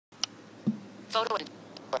Alright,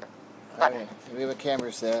 we have a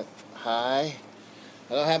camera set. Hi.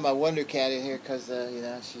 I don't have my Wonder Cat in here because, you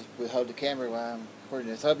know, she would hold the camera while I'm recording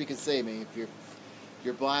this. I hope you can see me. If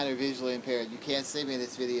you're blind or visually impaired, you can't see me in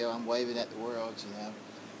this video. I'm waving at the world, you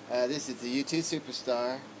know. This is the U2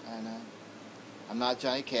 Superstar, and I'm not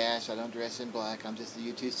Johnny Cash. I don't dress in black. I'm just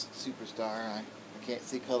the U2 Superstar. I can't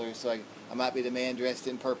see colors, so I might be the man dressed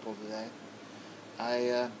in purple today.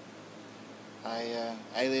 I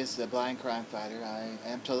alias the blind crime fighter. I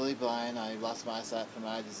am totally blind. I lost my eyesight from an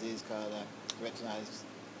eye disease called retinitis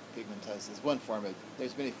pigmentosus. One form of,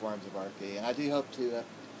 there's many forms of RP, and I do hope to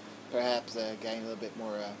perhaps gain a little bit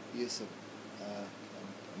more use of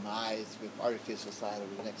my eyes with artificial sight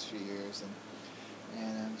over the next few years,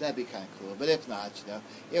 and that'd be kind of cool. But if not, you know,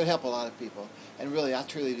 it would help a lot of people. And really, I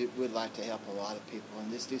truly would like to help a lot of people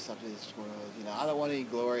and just do something in this world. You know, I don't want any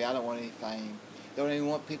glory. I don't want any fame. Don't even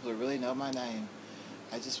want people to really know my name.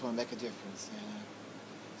 I just want to make a difference, you know.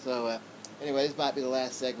 So anyway, this might be the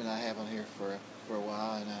last segment I have on here for a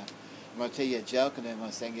while, and I'm going to tell you a joke, and then I'm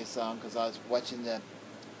going to sing you a song, because I was watching the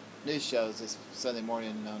news shows this Sunday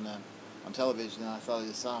morning on television, and I thought of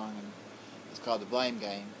this song, and it's called The Blame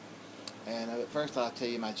Game. And at first I'll tell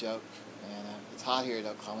you my joke, and it's hot here in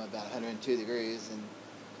Oklahoma, about 102 degrees,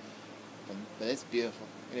 but it's beautiful.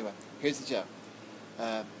 Anyway, here's the joke.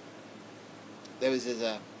 There was this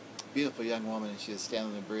beautiful young woman, and she was standing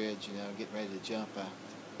on the bridge, you know, getting ready to jump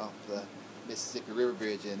off the Mississippi River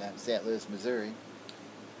Bridge in St. Louis, Missouri.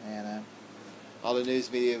 And all the news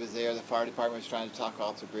media was there. The fire department was trying to talk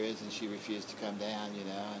off the bridge, and she refused to come down, you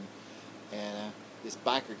know. And this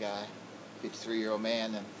biker guy, 53-year-old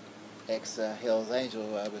man, ex-Hell's Angel,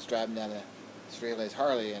 was driving down the street on his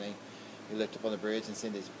Harley, and he looked up on the bridge and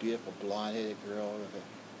seen this beautiful blonde-headed girl with a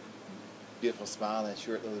beautiful smile and a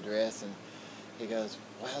short little dress, and he goes,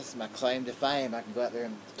 "Wow, this is my claim to fame. I can go out there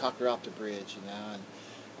and talk her off the bridge, you know, and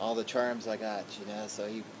all the charms I got, you know." So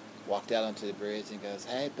he walked out onto the bridge and goes,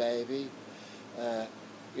 "Hey, baby,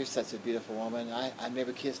 you're such a beautiful woman. I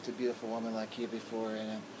never kissed a beautiful woman like you before,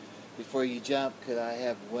 and before you jump, could I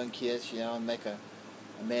have one kiss, you know, and make a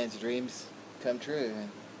man's dreams come true?" And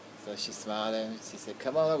so she smiled at him, and she said,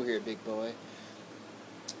 "Come on over here, big boy."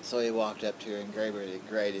 So he walked up to her and gave her the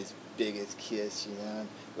greatest, biggest kiss, you know, and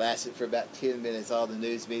lasted for about 10 minutes. All the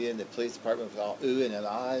news media and the police department was all oohing and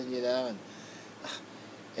ahhing, you know,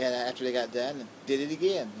 and after they got done, did it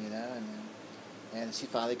again, you know, and she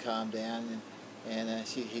finally calmed down, and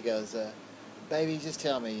he goes, "Baby, just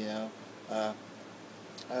tell me, you know,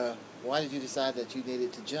 why did you decide that you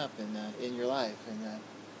needed to jump in your life?" And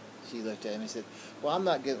she looked at him and said, "Well, I'm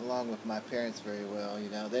not getting along with my parents very well, you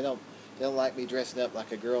know. They don't like me dressing up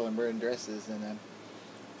like a girl and wearing dresses, and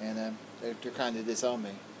they're kind of disown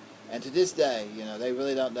me. And to this day, you know, they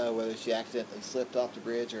really don't know whether she accidentally slipped off the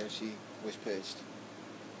bridge or she was pushed."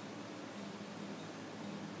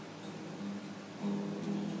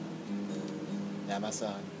 Now my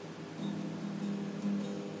song.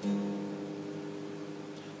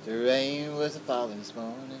 The rain was falling this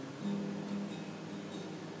morning.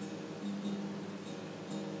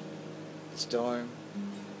 The storm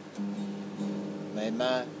made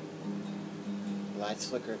my lights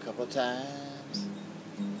flicker a couple of times.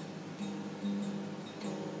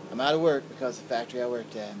 I'm out of work because the factory I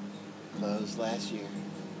worked at closed last year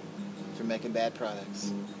for making bad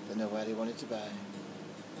products that nobody wanted to buy.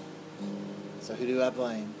 So who do I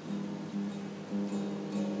blame?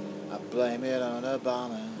 I blame it on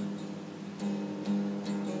Obama.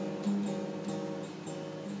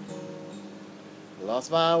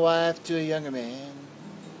 Lost my wife to a younger man.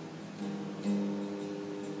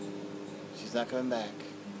 She's not coming back.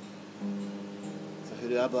 So who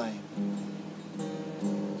do I blame?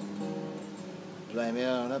 Blame it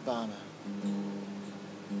on Obama.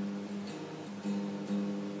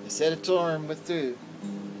 They said a storm went through,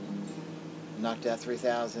 knocked out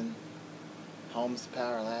 3,000 homes of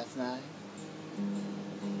power last night.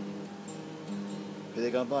 Who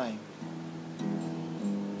they gonna blame?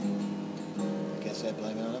 I guess I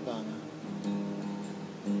blame it on Obama.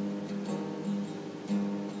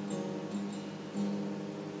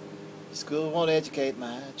 The school won't educate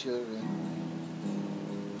my children.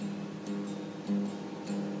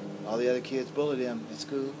 All the other kids bullied him at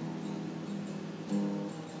school.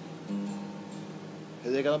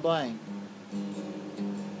 Who they gonna blame?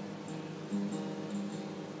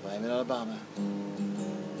 Blame it on Obama.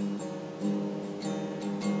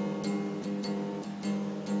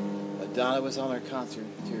 Madonna was on her concert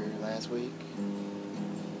tour last week.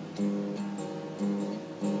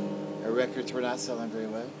 Her records were not selling very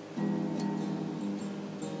well,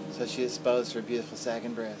 so she exposed her beautiful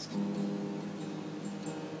sagging breast.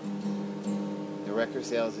 The record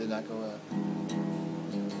sales did not go up.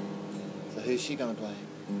 So who's she gonna blame?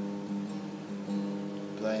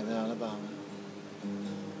 Blame it on Obama.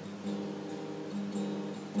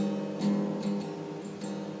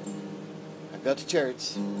 I go to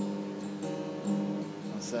church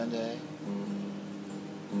on Sunday.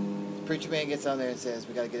 The preacher man gets on there and says,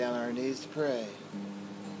 we got to get down on our knees to pray.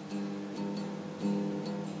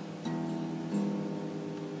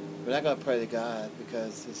 We're not going to pray to God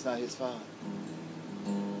because it's not His fault.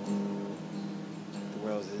 The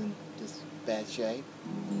world's in just bad shape.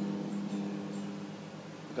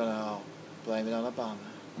 We're going to all blame it on Obama.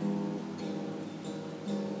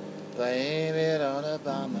 Blame it on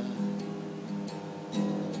Obama.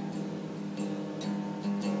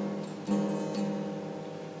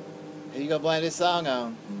 Who you going to blame this song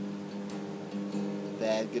on? The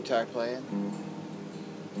bad guitar playing?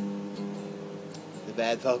 The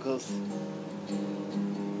bad vocals,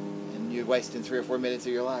 and you're wasting 3 or 4 minutes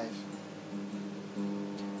of your life.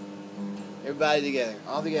 Everybody together,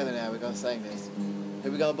 all together now, we're going to sing this. Who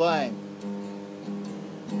are we going to blame?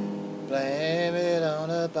 Blame it on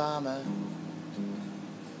Obama.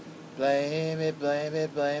 Blame it, blame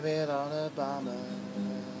it, blame it on Obama.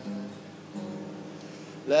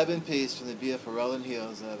 Love and peace from the beautiful rolling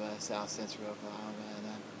hills of South Central Oklahoma.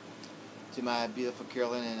 To my beautiful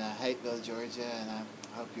Carolyn in Hateville, Georgia, and I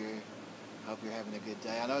hope you're having a good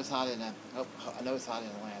day. I know it's hot in Atlanta.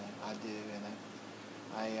 I do, and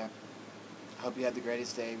I hope you have the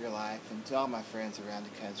greatest day of your life. And to all my friends around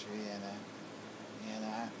the country, and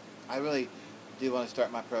I really do want to start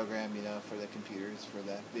my program, you know, for the computers, for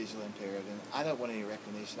the visual impaired. And I don't want any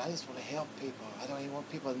recognition. I just want to help people. I don't even want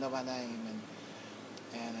people to know my name.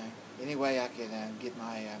 And any way I can get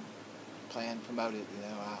my plan promoted, you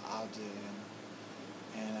know, I'll do.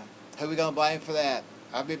 And who are we gonna blame for that?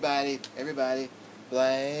 Everybody,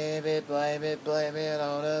 blame it, blame it, blame it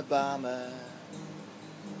on Obama.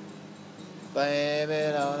 Blame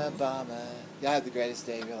it on Obama. Y'all have the greatest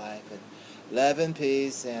day of your life, and love and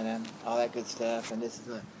peace, and all that good stuff. And this is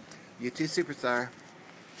a YouTube superstar.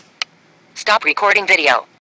 Stop recording video.